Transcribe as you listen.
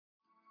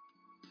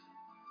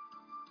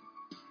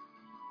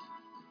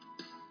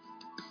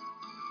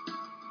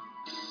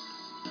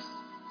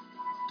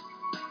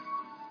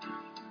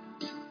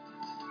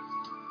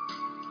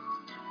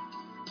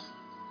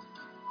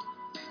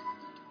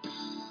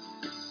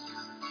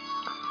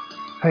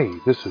Hey,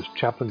 this is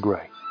Chaplain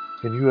Gray,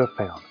 and you have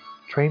found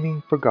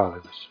Training for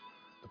Godliness,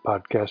 the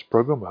podcast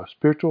program of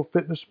Spiritual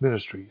Fitness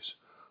Ministries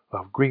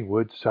of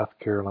Greenwood, South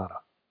Carolina.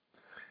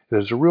 It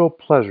is a real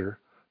pleasure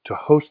to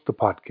host the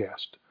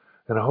podcast,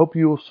 and I hope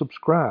you will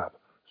subscribe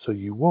so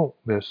you won't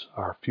miss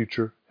our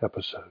future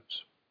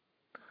episodes.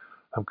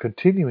 I'm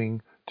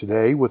continuing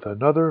today with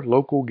another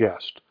local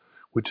guest,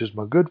 which is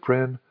my good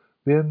friend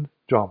Ben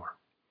Hjalmer.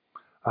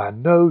 I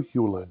know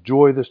you will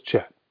enjoy this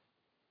chat.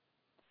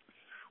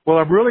 Well,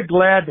 I'm really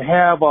glad to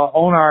have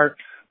on our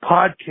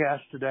podcast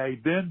today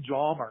Ben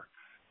Hjalmer.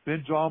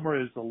 Ben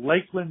Hjalmer is the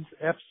Lakelands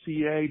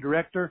FCA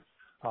director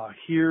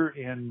here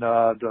in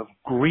the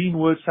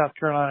Greenwood, South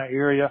Carolina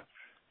area.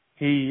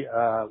 He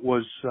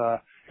was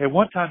at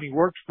one time he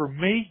worked for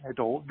me at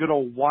the good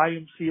old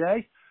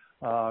YMCA.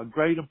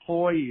 Great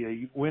employee.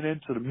 He went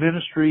into the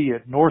ministry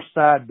at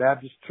Northside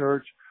Baptist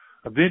Church.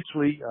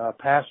 Eventually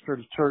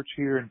pastored a church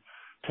here in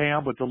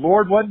town, but the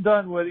Lord wasn't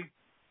done with him.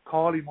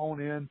 Called him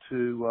on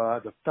into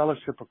the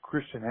Fellowship of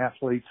Christian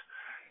Athletes,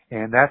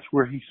 and that's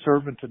where he's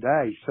serving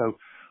today. So,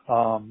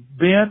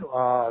 Ben,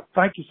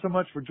 thank you so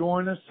much for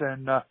joining us,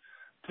 and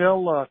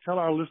tell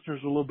our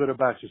listeners a little bit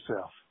about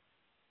yourself.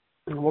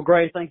 Well,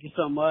 Gray, thank you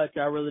so much.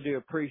 I really do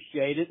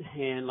appreciate it.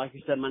 And like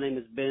you said, my name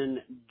is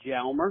Ben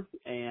Hjalmer,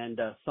 and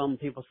some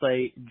people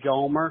say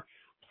Hjalmer.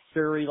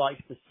 Siri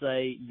likes to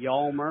say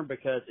Hjalmer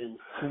because in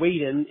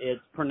Sweden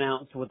it's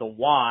pronounced with a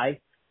Y.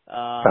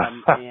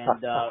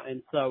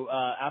 And so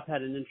I've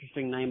had an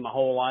interesting name my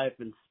whole life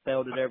and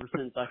spelled it ever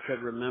since I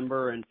could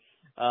remember and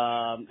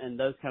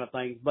those kind of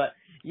things. But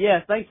yeah,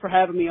 thanks for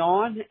having me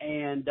on.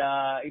 And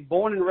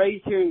born and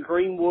raised here in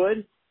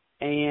Greenwood,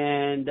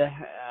 and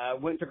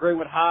went to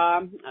Greenwood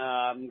High,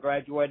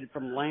 graduated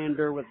from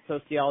Lander with a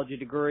sociology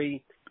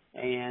degree,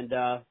 and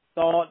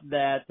thought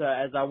that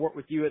as I worked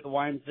with you at the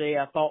YMCA,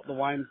 I thought the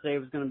YMCA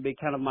was going to be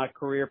kind of my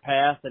career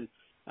path, and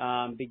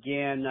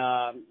began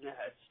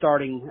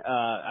starting.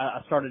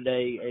 I started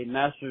a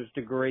master's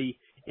degree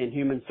in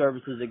human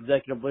services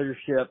executive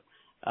leadership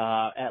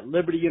at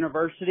Liberty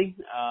University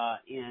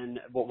in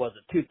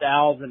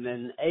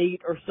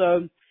 2008 or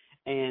so,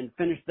 and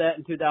finished that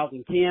in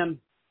 2010.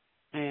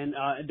 And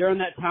during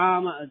that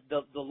time,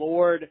 the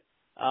Lord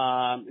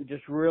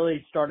just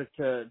really started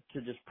to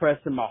just press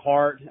in my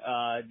heart,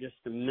 just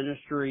the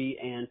ministry,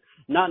 and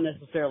not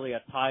necessarily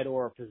a title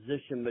or a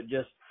position, but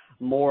just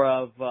more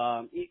of,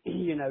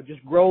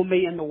 just grow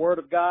me in the Word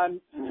of God,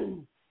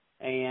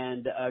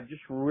 and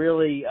just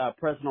really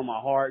pressing on my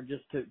heart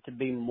just to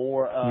be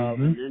more of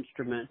an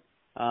instrument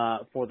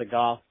for the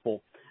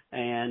gospel.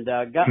 And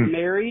got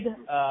married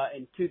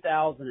in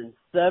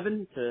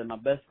 2007 to my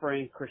best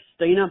friend,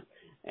 Christina,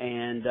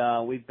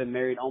 and we've been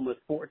married almost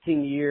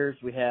 14 years.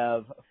 We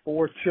have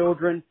 4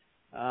 children.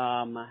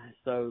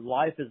 So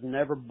life is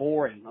never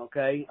boring,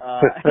 okay?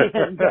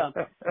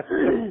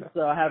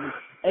 So I have an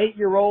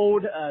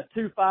 8-year-old,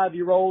 2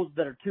 5-year-olds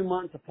that are 2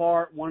 months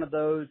apart. One of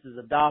those is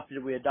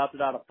adopted. We adopted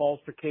out of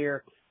foster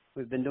care.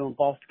 We've been doing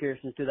foster care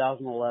since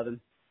 2011.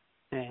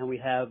 And we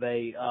have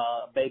a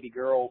baby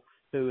girl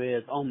who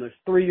is almost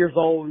 3 years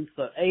old.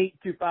 So 8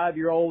 2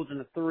 5-year-olds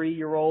and a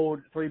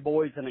 3-year-old, 3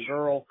 boys and a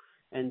girl.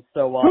 And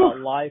so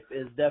life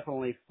is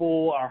definitely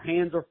full. Our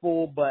hands are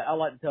full, but I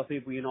like to tell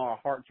people, our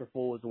hearts are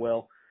full as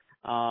well.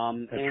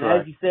 And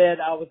right. As you said,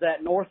 I was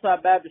at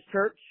Northside Baptist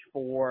Church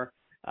for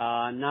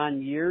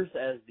 9 years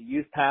as the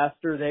youth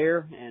pastor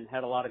there, and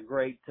had a lot of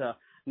great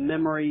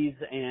memories,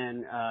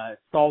 and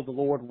saw the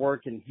Lord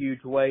work in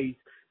huge ways.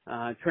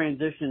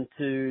 Transitioned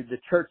to the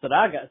church that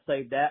I got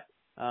saved at,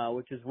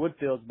 which is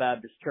Woodfields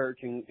Baptist Church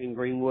in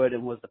Greenwood,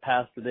 and was the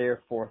pastor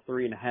there for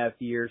 3.5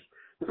 years.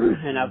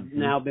 And I've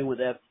now been with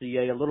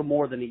FCA a little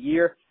more than a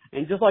year.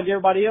 And just like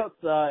everybody else,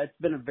 it's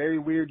been a very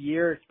weird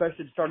year,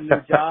 especially to start a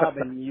new job.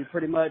 And you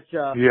pretty much,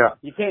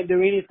 you can't do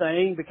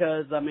anything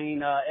because,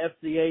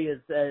 FCA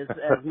is, as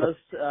most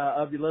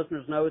of your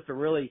listeners know, it's a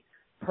really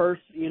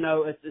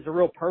it's a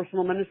real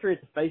personal ministry.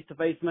 It's a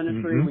face-to-face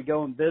ministry. We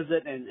go and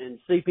visit and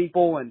see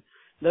people and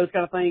those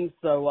kind of things.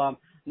 So,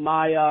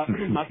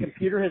 my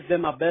computer has been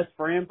my best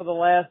friend for the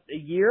last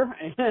year,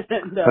 and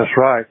that's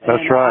right.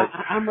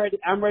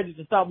 I'm ready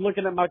to stop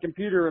looking at my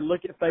computer and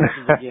look at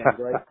faces again.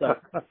 Right? So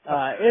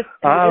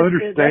I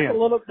understand.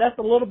 That's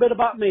a little bit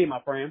about me, my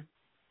friend.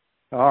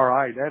 All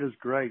right, that is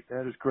great.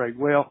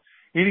 Well,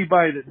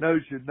 anybody that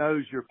knows you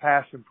knows your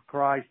passion for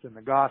Christ and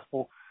the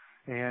gospel,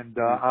 and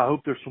I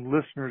hope there's some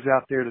listeners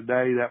out there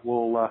today that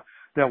will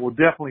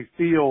definitely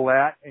feel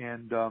that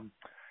and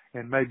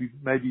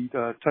maybe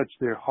touch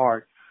their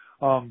heart.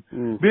 Ben,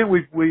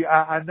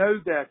 I know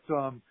that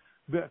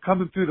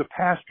coming through the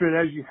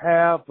pastorate as you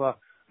have,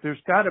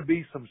 there's got to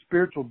be some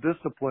spiritual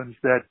disciplines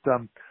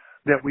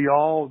that we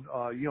all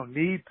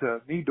need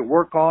to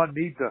work on,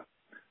 need to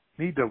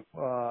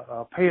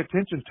pay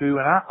attention to,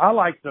 and I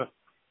like to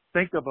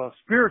think of a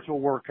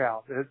spiritual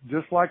workout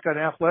just like an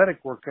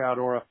athletic workout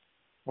or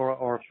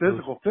a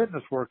physical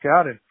fitness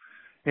workout,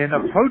 and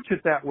approach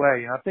it that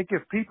way. And I think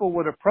if people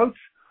would approach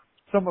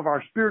some of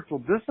our spiritual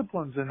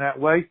disciplines in that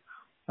way,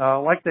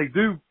 like they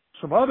do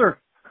some other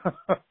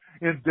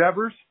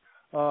endeavors,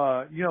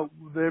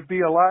 there'd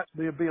be a lot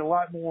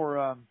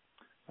more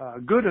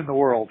good in the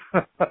world.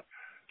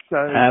 So,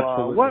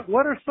 Absolutely.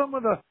 what are some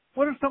of the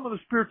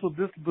spiritual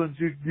disciplines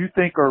you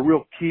think are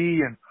real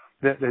key and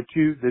that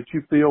you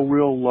feel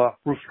real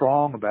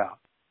strong about?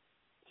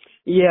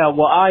 Yeah,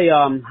 well,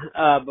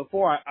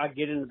 before I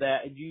get into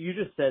that, you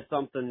just said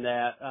something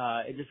that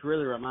it just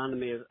really reminded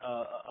me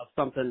of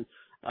something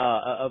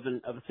of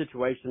a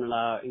situation that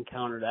I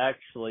encountered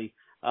actually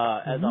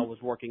as I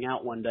was working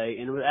out one day,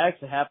 and it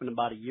actually happened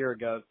about a year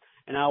ago.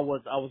 And I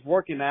was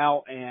working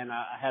out, and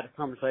I had a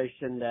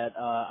conversation that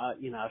I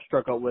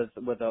struck up with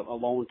a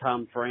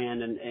longtime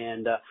friend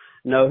and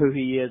know who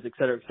he is, et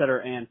cetera, et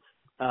cetera. And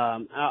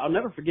I'll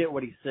never forget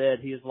what he said.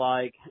 He was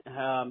like,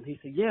 he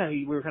said, yeah,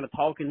 we were kind of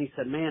talking. He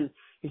said, man,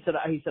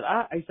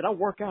 I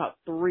work out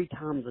 3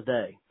 times a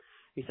day.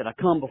 He said, I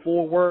come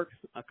before work,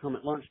 I come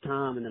at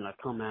lunchtime, and then I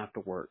come after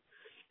work.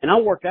 And I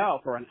work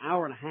out for an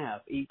hour and a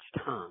half each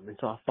time. And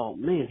so I thought,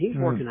 man, he's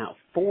working out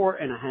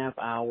 4.5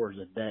 hours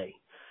a day.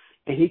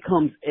 And he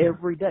comes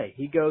every day.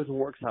 He goes and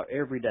works out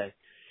every day.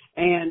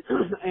 And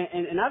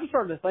I just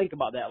started to think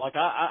about that. Like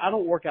I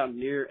don't work out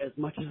near as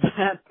much as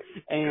that,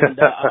 and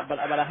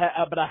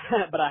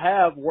but I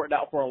have worked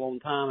out for a long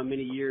time and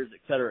many years, et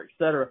cetera, et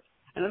cetera.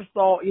 And I just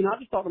thought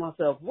to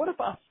myself, what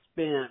if I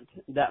spent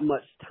that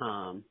much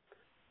time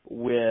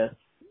with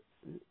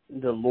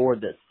the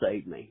Lord that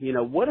saved me?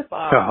 What if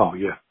I? Oh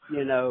yeah.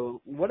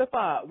 What if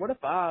I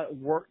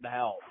worked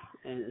out?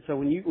 And so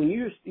when you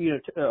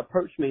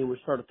approached me and we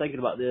started thinking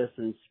about this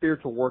and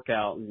spiritual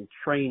workout and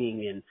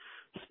training and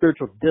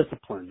spiritual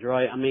disciplines,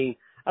 right? I mean,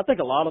 I think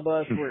a lot of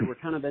us we're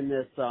kind of in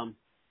this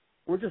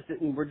we're just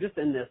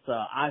in this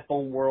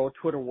iPhone world,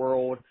 Twitter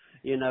world,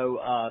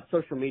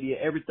 social media,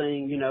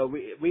 everything.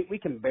 We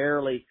can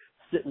barely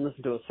sit and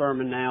listen to a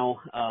sermon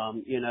now.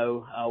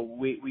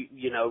 We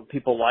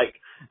people like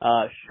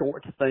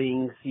short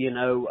things,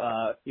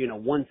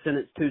 1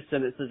 sentence, 2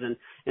 sentences,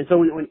 and so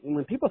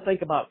when people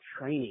think about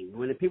training,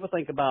 when people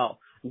think about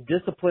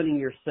disciplining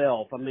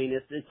yourself, I mean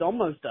it's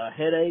almost a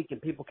headache,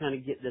 and people kind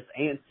of get this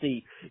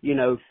antsy,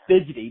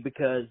 fidgety,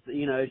 because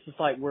it's just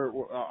like we're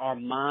our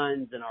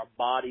minds and our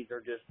bodies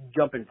are just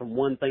jumping from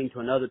one thing to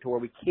another to where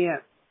we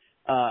can't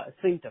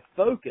seem to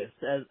focus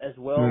as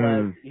well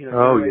as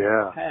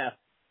path.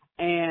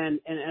 And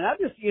I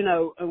just,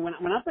 when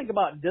I think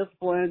about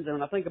disciplines and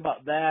when I think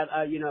about that,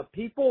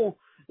 people,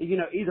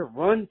 either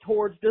run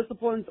towards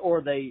disciplines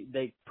or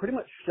they pretty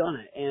much shun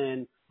it.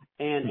 And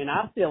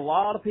I see a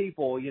lot of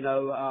people,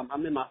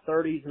 I'm in my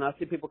 30s, and I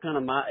see people kind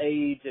of my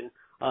age and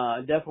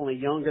definitely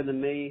younger than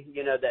me,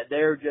 that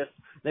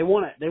they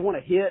want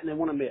to hit and they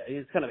want to miss.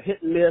 It's kind of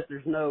hit and miss.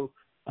 There's no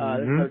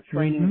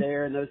training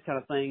there and those kind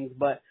of things.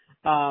 But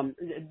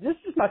this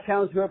is my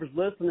challenge. Whoever's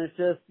listening is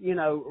just,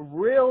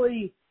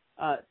 really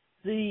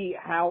see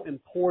how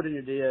important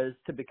it is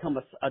to become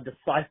a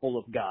disciple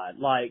of God.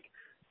 Like,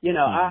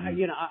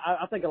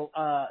 I think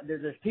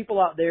there's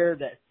people out there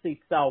that see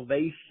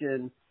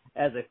salvation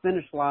as a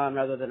finish line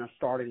rather than a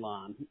starting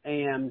line.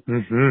 And,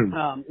 once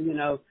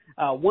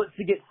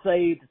you get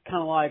saved, it's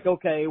kind of like,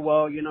 okay,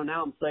 well,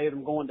 now I'm saved,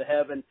 I'm going to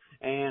heaven,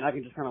 and I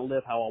can just kind of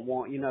live how I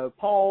want.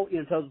 Paul,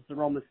 tells us in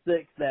Romans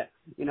 6 that,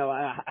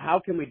 how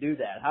can we do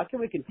that? How can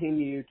we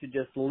continue to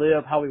just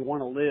live how we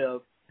want to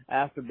live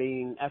after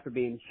being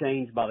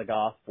changed by the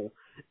gospel?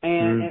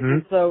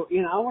 And so,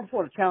 I want to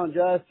sort of challenge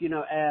us,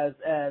 as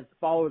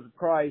followers of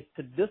Christ,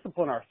 to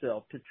discipline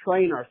ourselves, to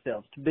train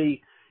ourselves, to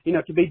be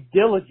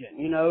diligent,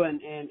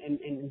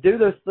 and do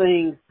those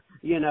things,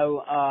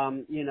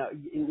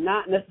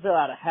 not necessarily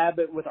out of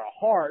habit with our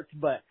hearts,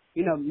 but,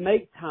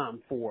 make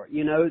time for it,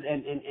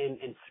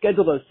 and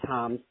schedule those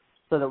times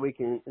so that we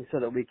can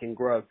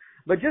grow.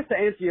 But just to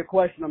answer your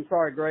question, I'm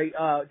sorry, Gray,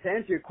 to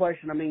answer your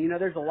question, I mean,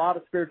 there's a lot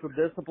of spiritual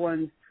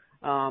disciplines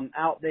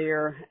out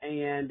there,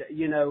 and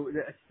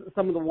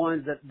some of the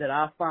ones that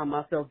I find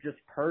myself just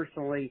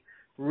personally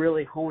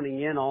really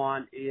honing in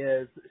on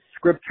is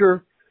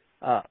scripture,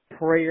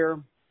 prayer,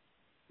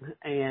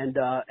 and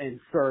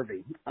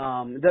serving.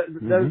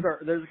 Those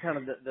are kind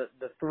of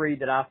the 3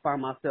 that I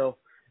find myself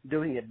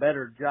doing a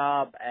better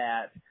job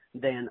at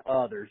than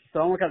others. So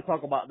I want to kind of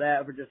talk about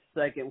that for just a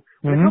second.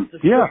 When it comes to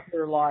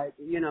scripture, like,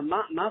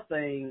 my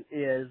thing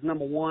is,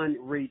 number 1,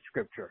 read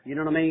scripture. You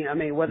know what I mean? I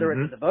mean, whether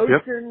it's a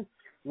devotion,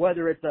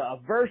 whether it's a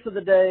verse of the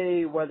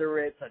day, whether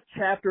it's a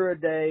chapter a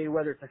day,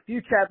 whether it's a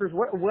few chapters,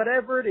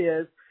 whatever it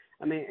is.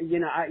 I mean,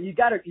 you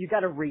gotta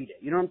read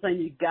it. You know what I'm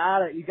saying? You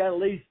gotta at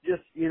least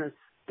just,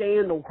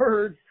 scan the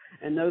words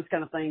and those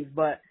kind of things.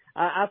 But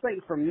I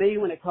think for me,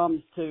 when I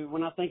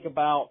think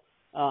about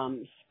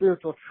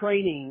spiritual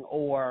training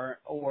or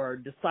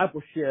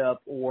discipleship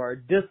or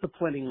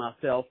disciplining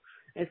myself,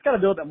 it's got to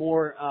be a little bit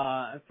more,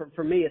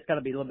 for me, it's got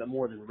to be a little bit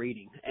more than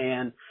reading.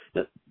 And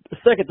the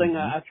second thing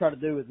I try to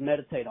do is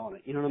meditate on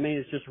it. You know what I mean?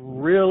 It's just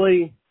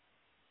really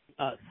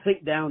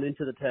sink down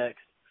into the text,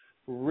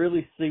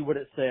 really see what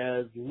it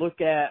says,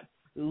 look at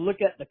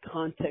the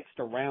context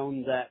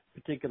around that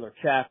particular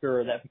chapter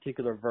or that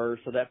particular verse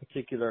or that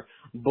particular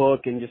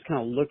book, and just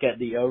kind of look at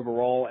the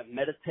overall and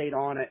meditate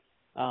on it.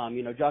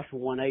 Joshua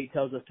 1:8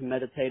 tells us to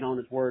meditate on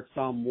His Word.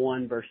 Psalm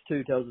 1 verse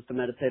 2 tells us to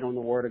meditate on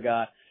the Word of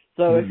God.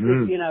 So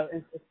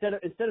instead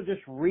of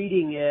just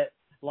reading it,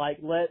 like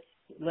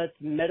let's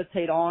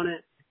meditate on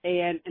it.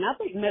 And I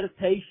think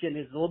meditation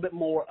is a little bit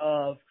more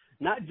of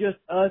not just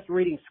us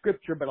reading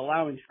Scripture, but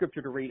allowing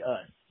Scripture to read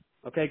us.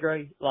 Okay,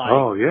 Gray?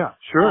 Oh yeah,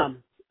 sure.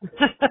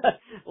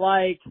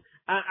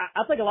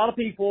 I think a lot of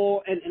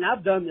people, and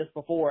I've done this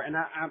before, and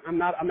I'm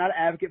not an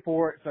advocate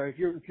for it. So if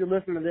you're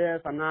listening to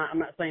this, I'm not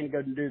saying to go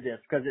and do this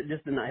because it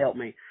just did not help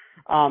me.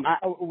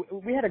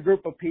 We had a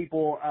group of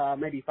people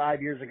maybe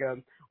 5 years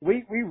ago.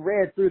 We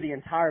read through the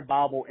entire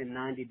Bible in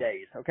 90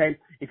 days. Okay,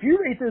 if you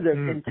read through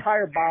the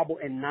entire Bible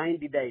in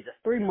 90 days, that's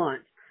 3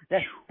 months.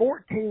 That's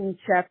 14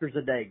 chapters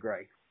a day,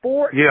 Gray.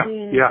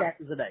 14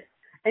 chapters a day.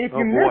 And if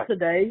you miss a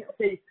day,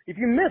 if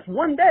you miss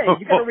one day,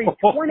 you got to read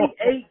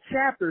 28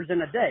 chapters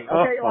in a day.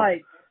 Okay,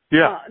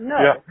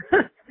 no.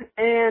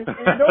 And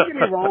don't get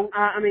me wrong.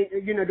 I mean,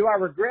 do I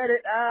regret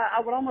it? I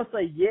would almost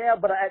say yeah,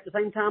 but at the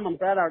same time, I'm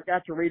glad I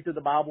got to read through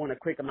the Bible in a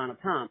quick amount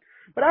of time.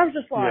 But I was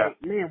just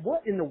like, man,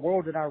 what in the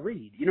world did I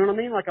read? You know what I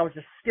mean? Like I was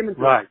just skimming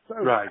through it so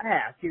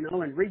fast,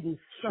 and reading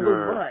so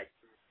much.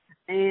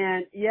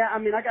 And yeah, I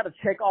mean, I got to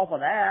check off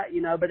of that,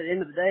 but at the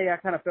end of the day, I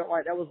kind of felt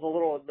like that was a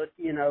little,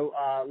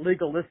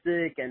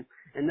 legalistic and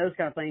those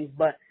kind of things.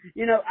 But,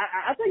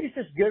 I think it's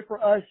just good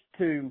for us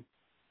to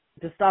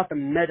stop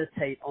and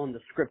meditate on the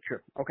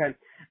Scripture. Okay.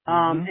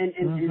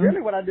 And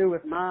really what I do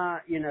with my,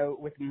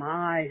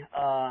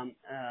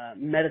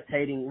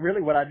 meditating,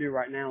 really what I do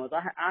right now is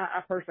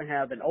I personally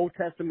have an Old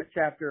Testament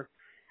chapter,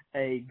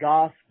 a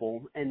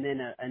gospel, and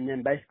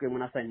then basically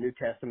when I say New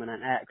Testament,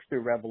 an Acts through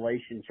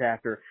Revelation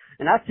chapter.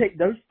 And I take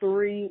those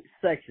three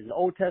sections, the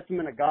Old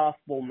Testament, a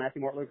gospel,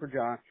 Matthew, Mark, Luke, or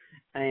John,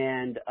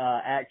 and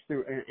Acts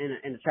through,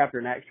 in the chapter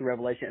in Acts through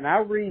Revelation. And I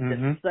read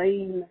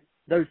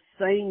those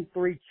same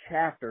three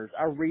chapters,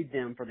 I read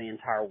them for the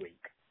entire week.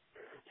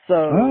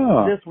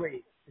 So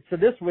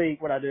this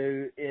week what I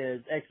do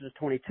is Exodus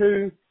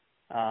 22,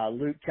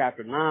 Luke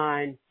chapter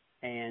 9,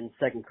 and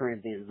 2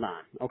 Corinthians 9.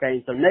 Okay,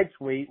 and so next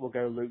week we'll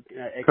go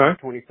Exodus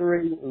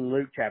 23,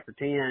 Luke chapter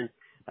 10,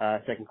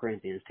 2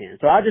 Corinthians 10.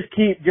 So I just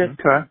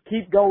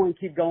keep going,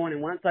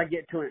 and once I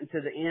get to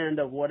the end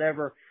of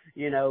whatever,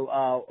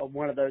 of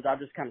one of those, I'll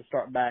just kind of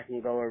start back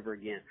and go over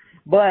again.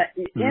 But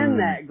in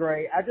that,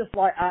 Gray, I just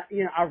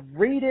I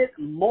read it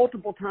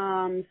multiple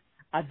times.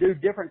 I do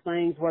different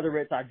things, whether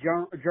it's I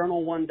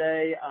journal one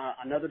day,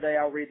 another day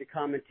I'll read the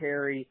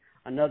commentary,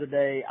 another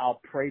day I'll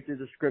pray through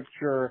the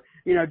Scripture,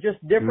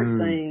 just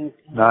different things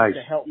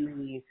to help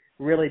me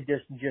really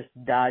just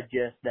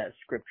digest that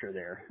Scripture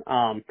there.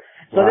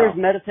 So there's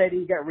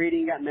meditating, you got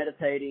reading, you got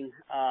meditating,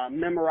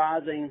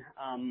 memorizing.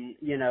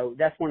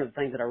 That's one of the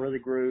things that I really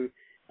grew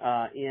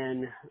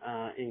in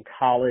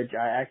college.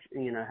 I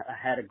actually, I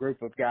had a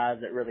group of guys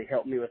that really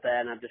helped me with that,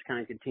 and I've just kind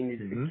of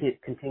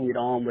continued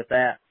on with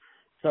that.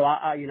 So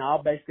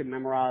I'll basically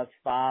memorize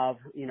 5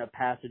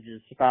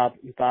 passages,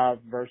 five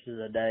verses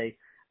a day.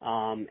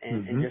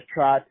 And just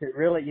try to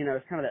really,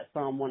 it's kind of that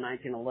Psalm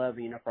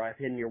 119:11, for I've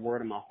hidden your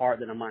word in my heart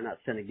that I might not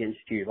sin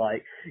against you.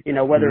 Like,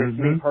 whether it's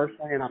me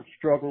personally and I'm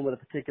struggling with a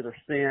particular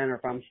sin, or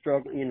if I'm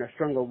struggling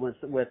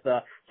with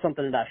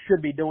something that I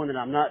should be doing that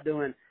I'm not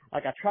doing,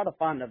 like I try to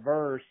find a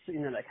verse,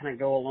 that kind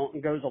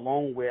of goes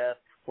along with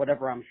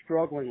whatever I'm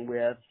struggling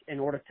with in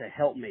order to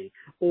help me.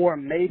 Or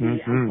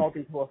maybe I'm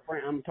talking to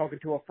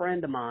a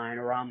friend of mine,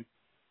 or I'm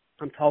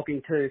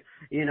talking to,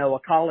 a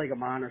colleague of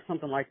mine or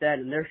something like that,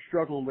 and they're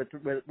struggling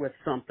with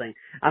something.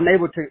 I'm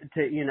able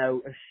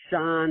to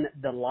shine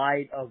the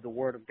light of the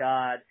Word of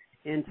God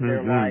into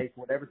their life,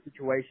 whatever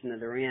situation that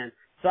they're in.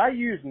 So I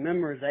use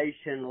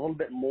memorization a little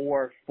bit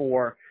more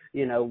for,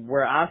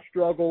 where I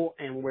struggle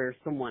and where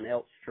someone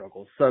else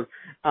struggles. So,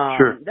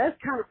 that's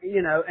kind of,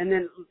 and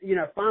then,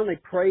 finally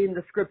praying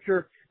the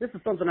Scripture. This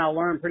is something I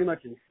learned pretty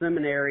much in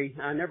seminary.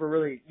 I never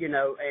really, and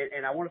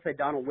I want to say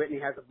Donald Whitney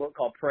has a book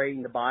called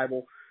Praying the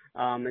Bible.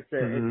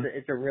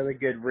 It's a really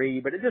good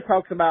read, but it just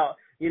talks about,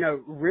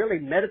 really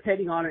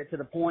meditating on it to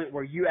the point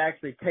where you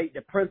actually take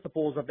the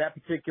principles of that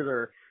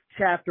particular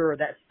chapter or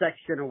that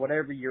section or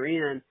whatever you're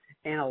in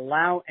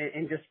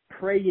and just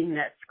praying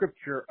that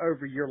Scripture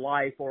over your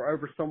life or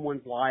over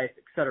someone's life,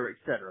 et cetera, et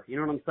cetera. You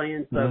know what I'm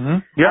saying? So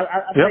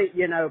I think,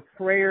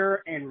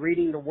 prayer and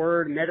reading the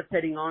Word,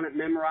 meditating on it,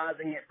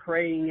 memorizing it,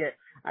 praying it,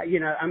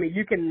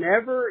 you can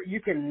never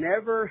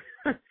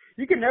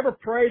you can never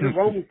pray the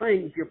wrong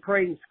thing if you're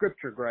praying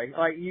Scripture, Gray.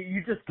 Like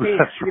you just can't.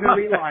 You know what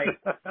I mean? Like,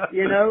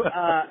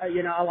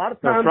 a lot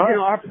of times,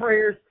 our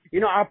prayers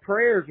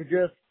are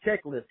just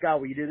checklists. God,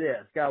 will you do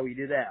this? God, will you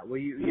do that? Will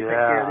you take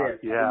care of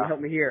this? Will you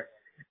help me here?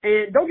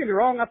 And don't get me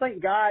wrong, I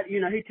think God,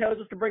 He tells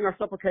us to bring our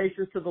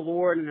supplications to the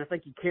Lord, and I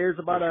think He cares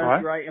about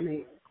us, right? I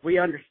mean, we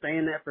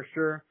understand that for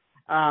sure.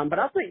 But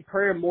I think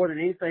prayer more than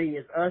anything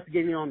is us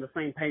getting on the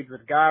same page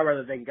with God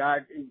rather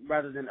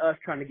than us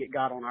trying to get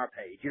God on our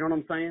page. You know what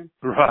I'm saying?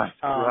 Right,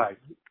 right.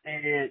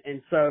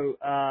 And so,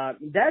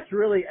 that's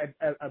really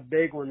a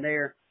big one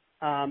there.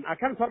 I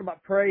kind of talked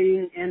about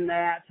praying in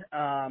that,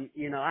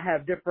 I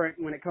have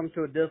different, when it comes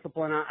to a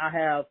discipline, I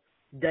have,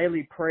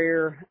 daily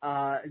prayer,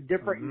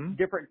 Mm-hmm.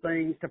 different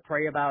things to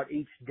pray about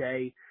each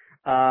day.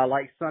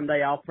 Like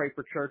Sunday, I'll pray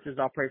for churches.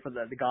 I'll pray for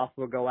the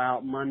gospel to go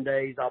out.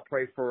 Mondays, I'll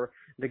pray for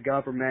the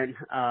government.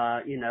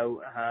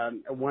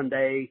 One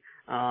day,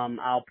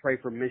 I'll pray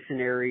for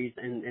missionaries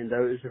and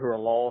those who are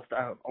lost.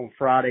 On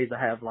Fridays, I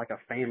have like a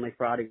family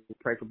Friday. We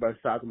pray for both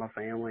sides of my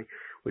family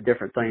with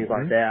different things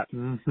like that.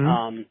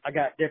 Mm-hmm. I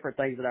got different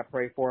things that I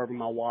pray for over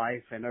my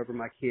wife and over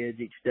my kids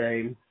each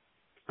day.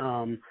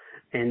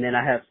 And then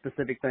I have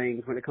specific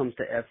things when it comes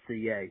to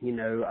FCA. You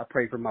know, I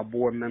pray for my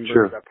board members.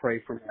 Sure. I pray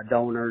for my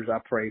donors. I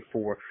pray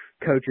for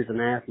coaches and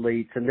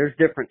athletes. And there's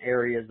different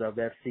areas of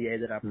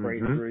FCA that I pray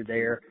Mm-hmm. through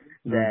there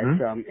that,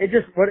 Mm-hmm. it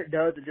just, what it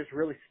does, it just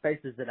really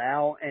spaces it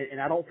out. And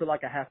I don't feel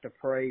like I have to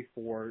pray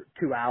for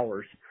 2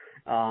 hours.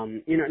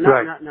 Right.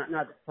 Not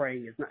that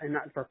praying is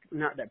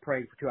not that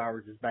praying for 2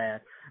 hours is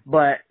bad,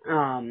 but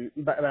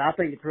I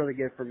think it's really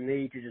good for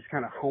me to just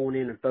kind of hone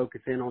in and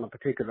focus in on a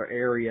particular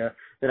area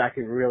that I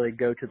can really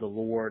go to the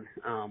Lord,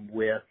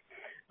 with,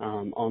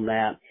 on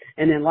that.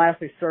 And then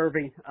lastly,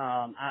 serving.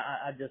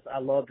 I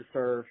love to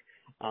serve.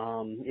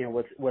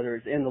 Whether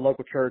it's in the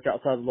local church,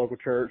 outside the local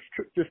church,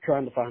 just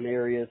trying to find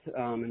areas,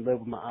 and live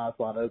with my eyes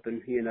wide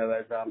open,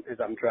 as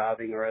I'm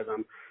driving or as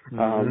I'm,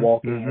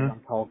 walking, Mm-hmm. as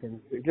I'm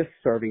talking, just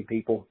serving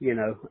people,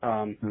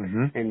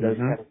 Mm-hmm. and those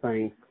Mm-hmm. kind of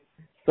things.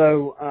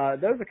 So,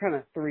 those are kind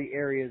of 3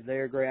 areas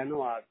there, Gray. I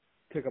know I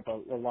took up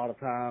a lot of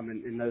time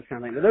and those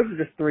kind of things. But those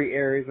are just 3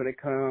 areas when it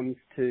comes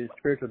to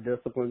spiritual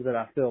disciplines that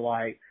I feel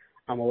like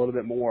I'm a little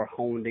bit more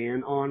honed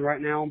in on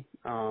right now.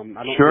 I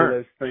don't do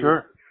those things.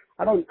 Sure.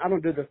 I don't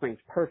do those things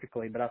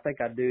perfectly, but I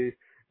think I do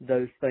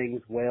those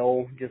things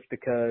well just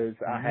because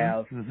I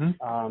have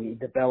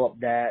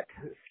developed that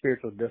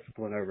spiritual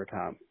discipline over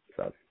time.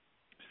 So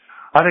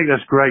I think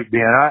that's great,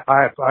 Ben.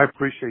 I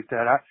appreciate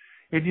that.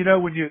 And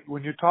when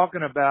you're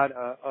talking about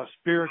a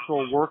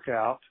spiritual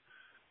workout,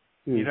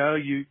 you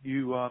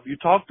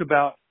talked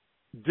about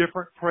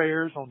different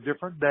prayers on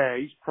different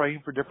days,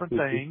 praying for different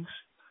things.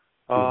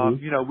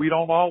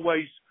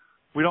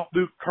 We don't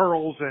do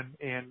curls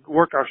and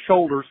work our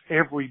shoulders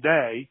every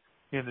day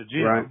in the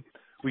gym. Right.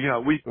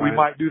 We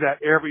might do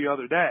that every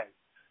other day,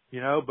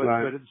 but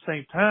at the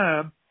same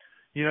time,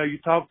 you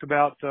talked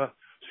about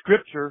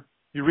scripture.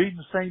 You're reading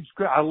the same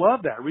script. I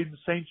love that, reading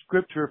the same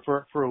scripture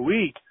for a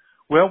week.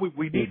 Well,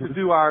 we need to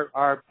do our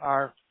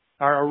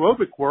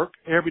aerobic work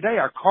every day.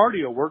 Our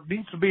cardio work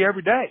needs to be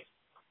every day,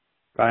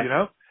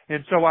 right.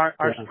 And so our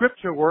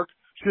scripture work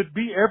should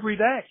be every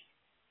day.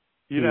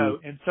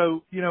 And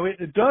so,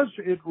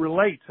 it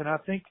relates. And I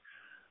think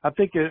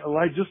it,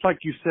 just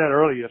like you said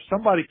earlier, if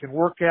somebody can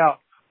work out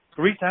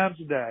 3 times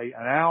a day,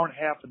 an hour and a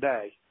half a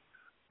day,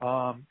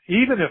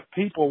 even if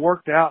people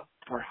worked out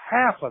for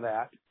half of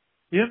that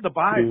in the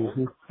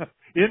Bible,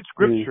 in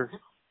scripture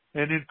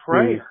and in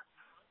prayer,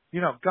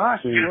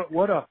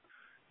 what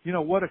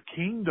a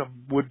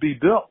kingdom would be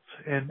built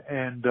and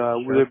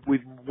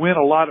we'd win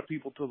a lot of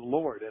people to the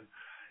Lord.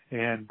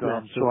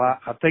 So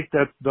I think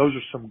that those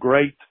are some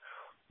great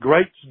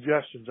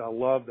suggestions. I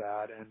love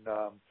that. And,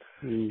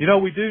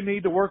 we do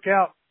need to work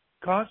out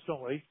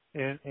constantly.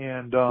 And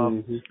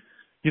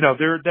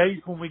there are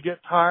days when we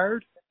get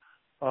tired.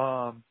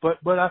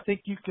 But I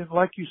think you can,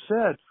 like you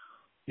said,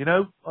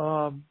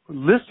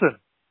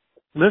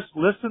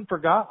 listen for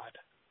God.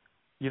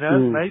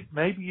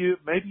 Maybe you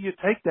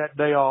take that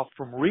day off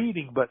from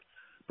reading, but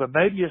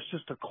maybe it's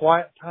just a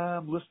quiet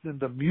time listening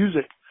to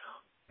music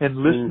and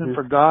listening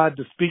for God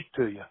to speak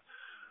to you.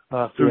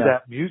 Through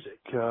that music,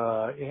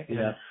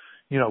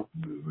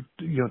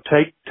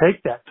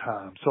 take that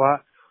time. So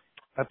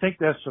I think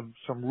that's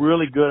some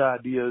really good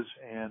ideas,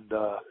 and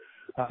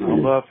I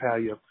love how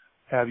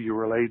you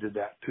related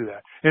that to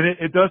that. And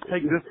it does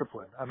take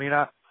discipline. I mean,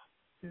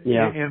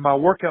 in my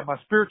workout, my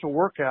spiritual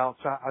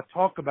workouts, I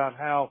talk about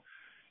how,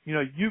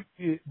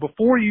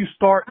 before you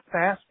start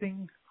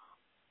fasting,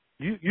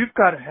 you've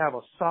got to have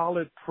a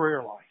solid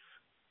prayer life.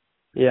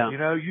 Yeah.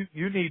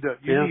 You need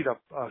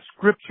a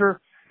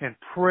scripture and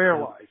prayer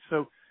life.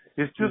 So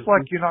it's just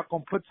like you're not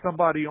going to put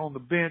somebody on the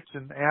bench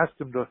and ask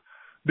them to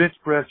bench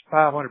press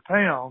 500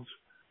 pounds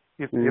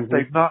if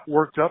they've not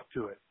worked up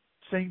to it.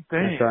 Same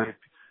thing. That's right. If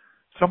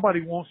somebody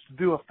wants to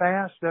do a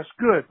fast, that's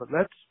good, but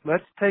let's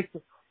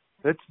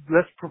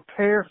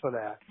prepare for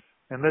that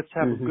and let's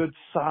have a good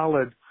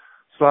solid.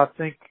 So I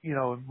think,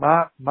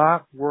 my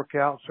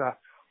workouts,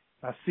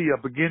 I see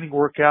a beginning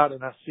workout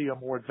and I see a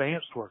more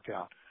advanced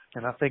workout.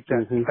 And I think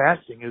that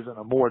fasting isn't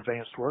a more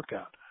advanced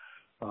workout.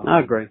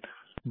 I agree.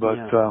 But,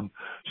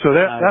 so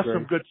that's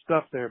some good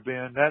stuff there,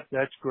 Ben.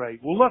 That's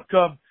great. Well, look,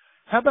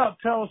 how about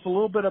tell us a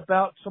little bit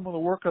about some of the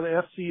work of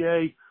the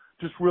FCA,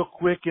 just real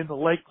quick in the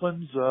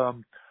Lakelands.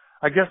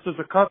 I guess there's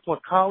a couple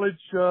of college,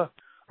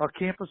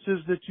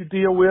 campuses that you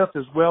deal with,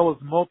 as well as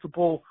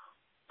multiple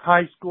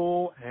high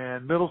school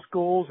and middle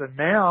schools. And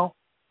now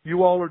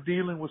you all are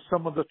dealing with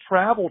some of the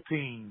travel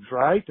teams,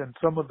 right? And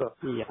some of the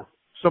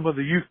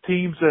youth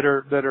teams that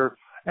are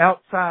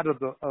outside of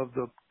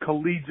the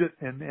collegiate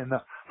and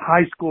the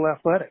high school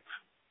athletics.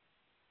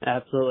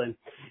 Absolutely.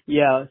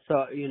 Yeah.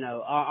 So,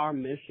 our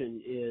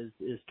mission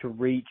is to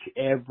reach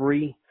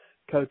every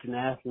coach and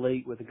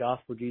athlete with the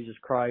gospel of Jesus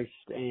Christ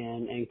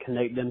and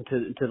connect them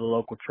to the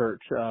local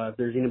church. If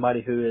there's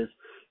anybody who is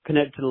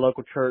connected to the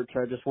local church,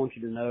 I just want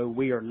you to know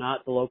we are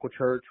not the local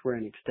church. We're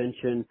an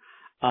extension.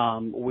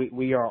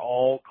 We are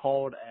all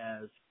called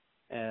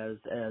as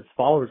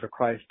followers of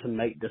Christ to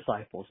make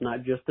disciples,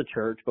 not just the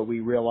church, but we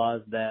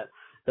realize that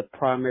the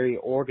primary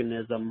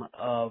organism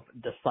of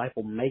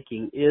disciple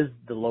making is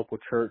the local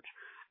church.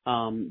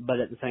 But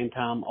at the same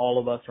time, all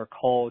of us are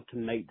called to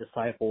make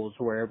disciples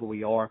wherever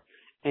we are.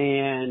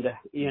 And,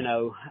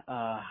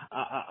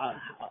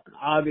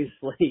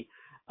 obviously,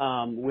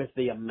 with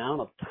the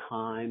amount of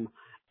time,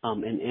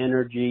 and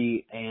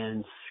energy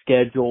and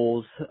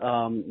schedules,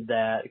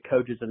 that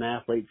coaches and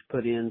athletes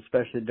put in,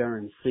 especially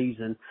during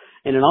season.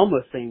 And it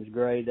almost seems,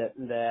 Gray,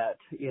 that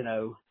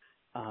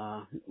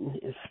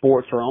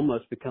sports are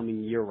almost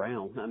becoming year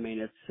round. I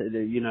mean,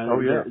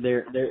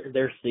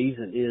 their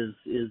season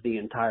is the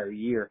entire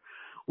year,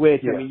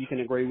 which, I mean, you can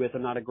agree with or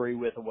not agree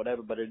with or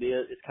whatever, but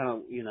it's kind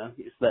of,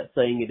 it's that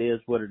saying, it is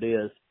what it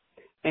is.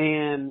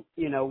 And,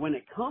 when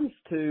it comes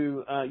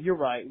to, you're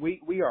right,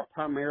 we are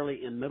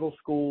primarily in middle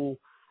school,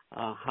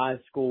 high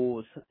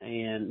schools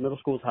and middle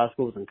schools, high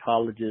schools and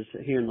colleges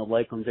here in the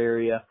Lakelands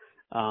area.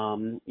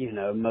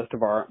 Most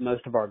of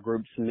our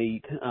groups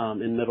meet,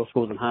 in middle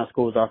schools and high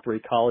schools. Our three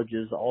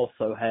colleges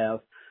also have,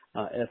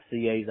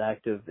 FCAs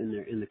active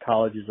in the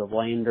colleges of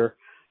Lander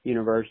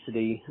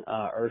University,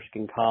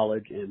 Erskine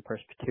College and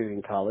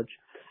Presbyterian College.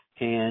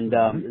 And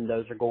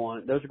those are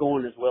going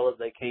as well as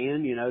they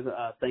can.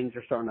 Things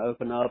are starting to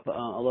open up,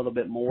 a little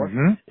bit more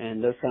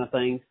and those kind of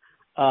things.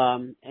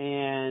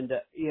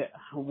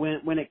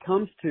 When it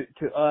comes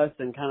to us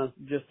and kind of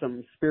just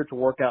some spiritual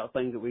workout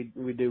things that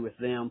we do with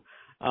them,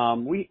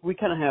 we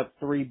kind of have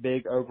three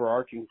big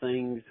overarching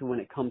things when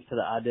it comes to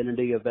the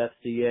identity of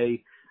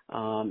FCA,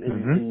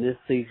 in this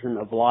season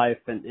of life.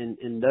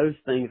 And those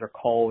things are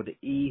called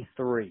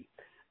E3,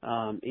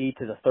 E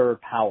to the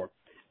third power.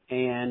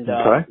 And,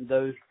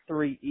 those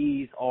three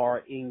E's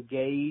are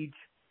engage,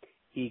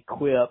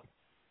 equip,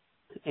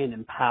 and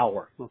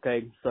empower.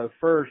 Okay. So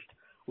first,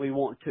 we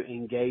want to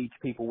engage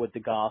people with the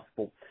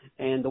gospel.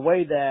 And the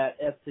way that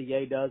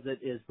FCA does it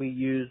is we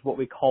use what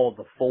we call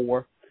the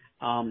four.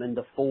 And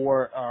the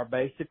four are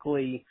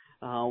basically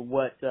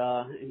what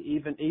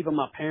even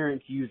my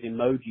parents use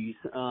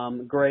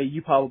emojis. Gray,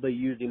 you probably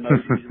use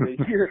emojis when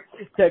you're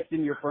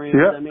texting your friends.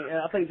 Yeah. I mean,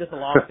 I think just a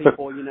lot of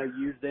people,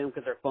 use them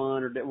because they're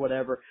fun or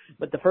whatever.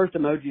 But the first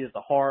emoji is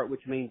the heart,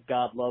 which means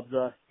God loves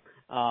us.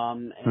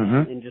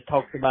 And just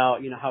talks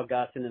about, how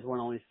God sent his one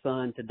and only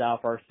son to die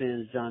for our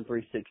sins, John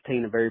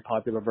 3:16, a very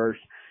popular verse.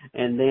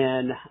 And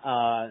then,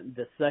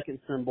 the second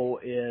symbol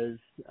is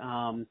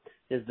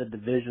the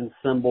division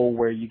symbol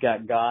where you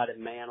got God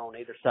and man on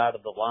either side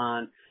of the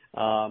line.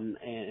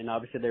 And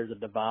obviously there's a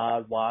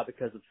divide. Why?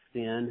 Because of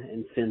sin,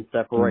 and sin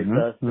separates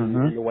us,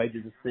 and the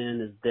wages of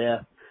sin is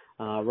death.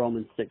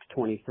 Romans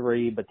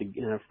 6:23, but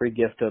the free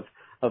gift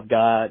of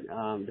God,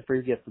 the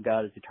free gift of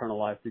God is eternal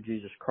life through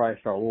Jesus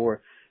Christ our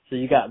Lord. So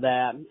you got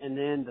that. And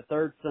then the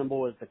third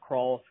symbol is the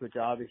cross, which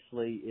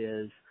obviously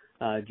is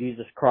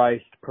Jesus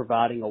Christ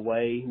providing a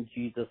way,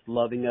 Jesus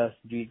loving us,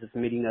 Jesus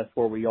meeting us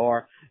where we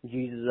are,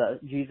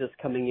 Jesus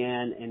coming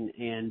in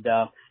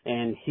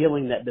and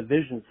healing that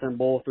division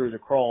symbol through the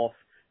cross.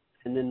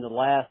 And then the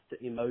last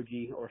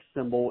emoji or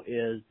symbol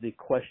is the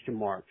question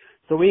mark.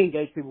 So we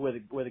engage people with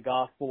the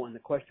gospel, and the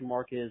question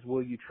mark is,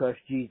 will you trust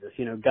Jesus?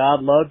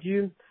 God loved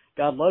you.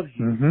 God loves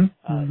you.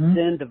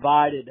 Sin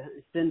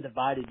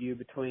divided you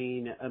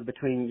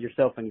between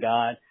yourself and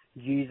God.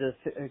 Jesus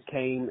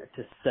came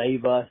to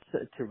save us,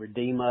 to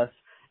redeem us,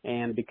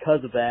 and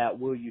because of that,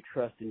 will you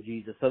trust in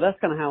Jesus? So that's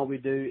kind of how we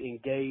do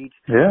engage.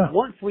 Yeah.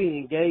 Once we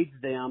engage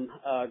them,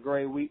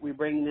 Gray, we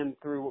bring them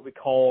through what we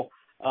call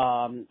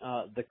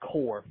the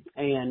core.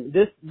 And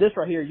this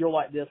right here, you'll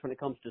like this when it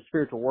comes to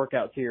spiritual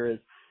workouts. Here is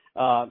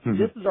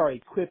this is our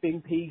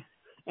equipping piece,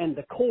 and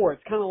the core.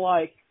 It's kind of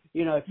like,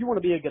 if you want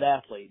to be a good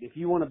athlete, if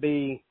you want to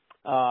be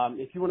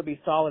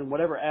solid in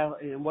whatever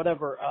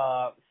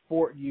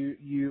sport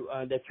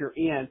that you're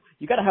in,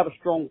 you got to have a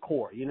strong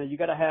core. You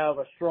got to have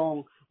a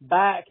strong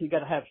back. You got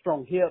to have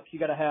strong hips. You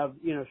got to have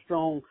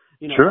strong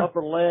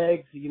upper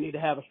legs. You need to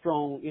have a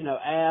strong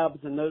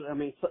abs, and those. I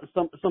mean,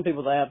 some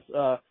people's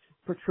abs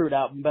protrude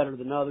out better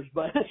than others,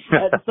 but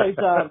at the same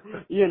time,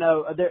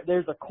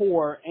 there's a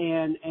core,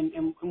 and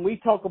we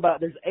talk about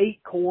there's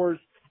 8 cores.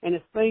 And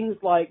it's things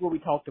like what we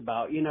talked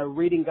about,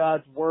 reading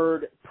God's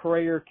word,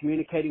 prayer,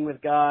 communicating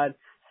with God,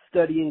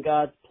 studying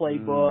God's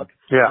playbook.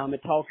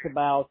 It talks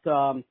about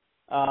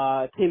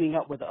teaming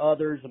up with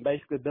others and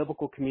basically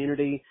biblical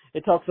community.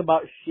 It talks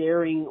about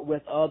sharing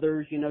with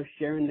others,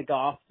 sharing the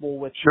gospel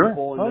with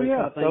people and those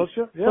kind of things.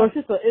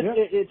 So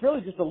it's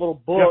really just a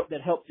little book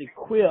that helps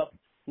equip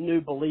new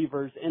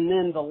believers. And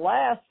then the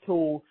last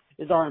tool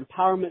is our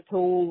empowerment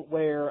tool,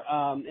 where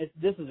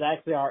this is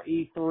actually our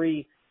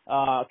E3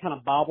 kind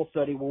of Bible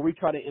study, where we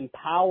try to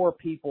empower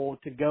people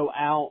to go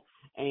out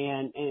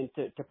and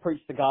to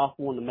preach the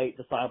gospel and to make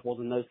disciples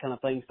and those kind of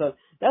things. So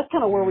that's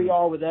kind of where we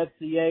are with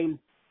FCA.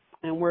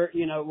 And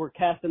we're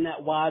casting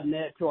that wide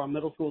net to our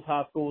middle schools,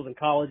 high schools, and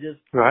colleges.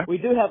 Right. We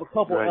do have a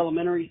couple Right.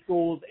 elementary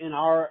schools in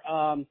our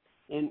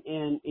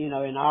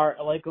in our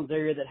Lakelands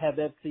area that have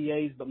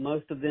FCAs, but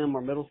most of them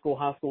are middle school,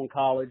 high school, and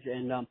college.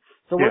 And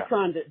so we're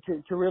trying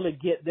to really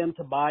get them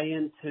to buy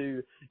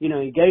into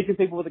engaging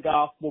people with the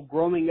gospel,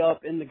 growing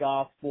up in the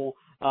gospel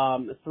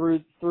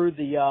through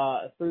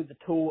the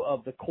tool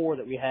of the core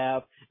that we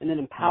have, and then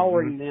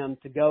empowering them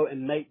to go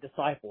and make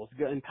disciples,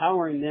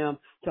 empowering them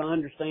to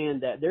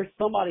understand that there's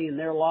somebody in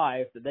their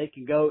life that they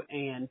can go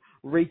and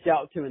reach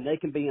out to, and they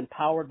can be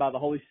empowered by the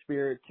Holy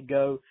Spirit to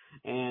go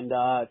and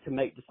to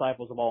make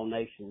disciples of all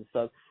nations.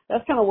 So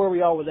that's kind of where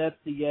we are with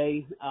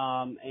FCA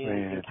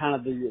and kind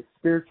of the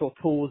spiritual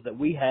tools that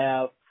we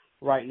have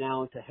right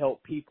now to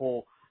help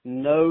people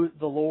know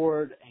the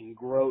Lord and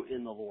grow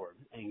in the Lord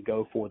and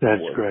go for the Lord.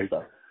 That's great.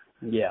 So,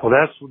 yeah. Well,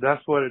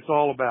 that's what it's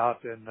all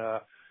about, and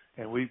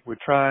we're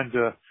trying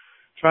to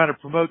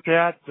promote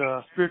that.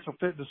 Spiritual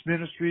Fitness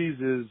Ministries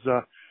is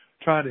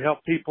trying to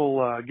help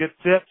people get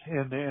fit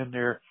in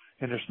their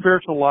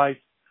spiritual life,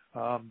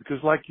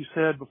 because, like you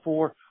said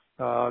before,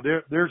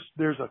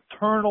 there's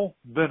eternal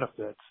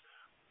benefits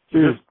to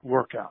this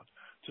workout,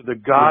 to the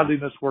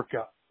godliness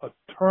workout.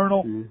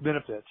 Eternal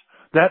benefits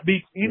that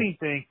beats any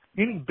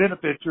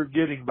benefit you're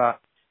getting by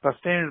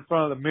standing in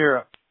front of the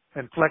mirror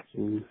and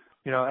flexing.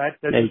 That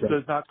just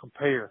does not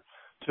compare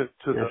to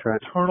the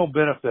eternal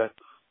benefit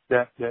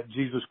that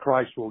Jesus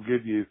Christ will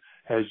give you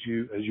as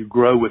you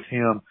grow with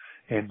Him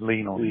and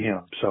lean on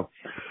Him. So,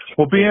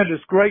 well, Ben,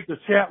 it's great to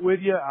chat with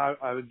you.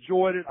 I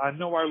enjoyed it. I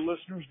know our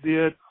listeners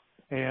did,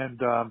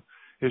 and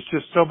it's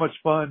just so much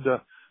fun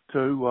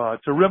to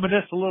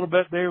reminisce a little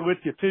bit there with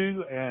you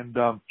too. And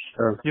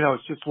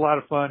it's just a lot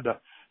of fun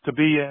to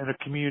be in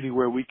a community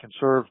where we can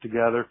serve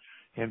together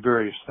in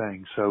various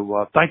things.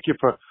 So thank you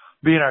for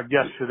being our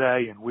guest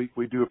today, and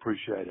we do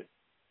appreciate it.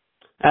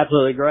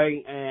 Absolutely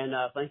great, and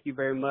thank you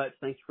very much.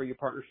 Thanks for your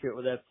partnership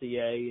with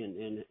FCA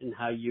and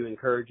how you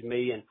encourage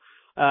me, and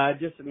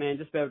just be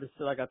able to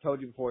see, like I told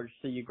you before, just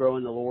see you grow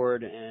in the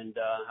Lord and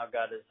how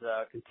God is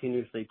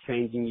continuously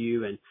changing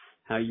you and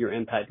how you're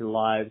impacting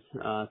lives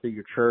through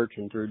your church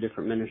and through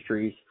different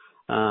ministries.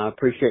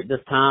 Appreciate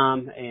this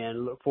time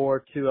and look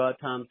forward to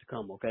times to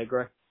come. Okay,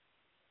 Gray?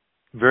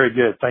 Very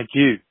good. Thank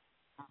you.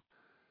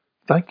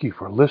 Thank you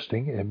for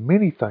listening, and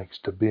many thanks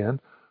to Ben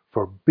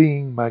for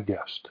being my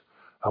guest.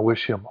 I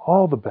wish him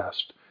all the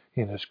best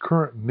in his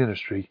current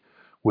ministry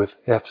with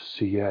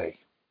FCA.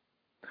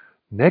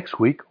 Next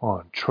week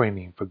on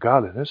Training for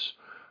Godliness,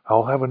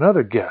 I'll have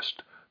another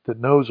guest that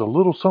knows a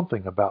little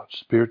something about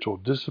spiritual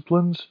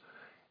disciplines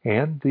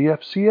and the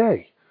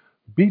FCA,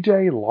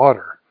 B.J.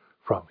 Lauder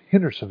from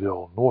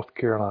Hendersonville, North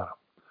Carolina.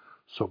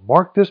 So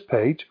mark this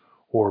page,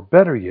 or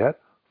better yet,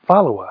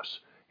 follow us,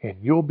 and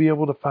you'll be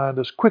able to find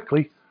us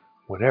quickly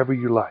whenever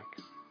you like.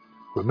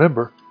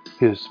 Remember,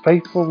 His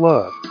faithful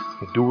love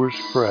endures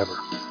forever.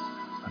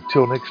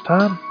 Until next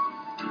time,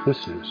 this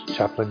is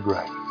Chaplain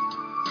Gray.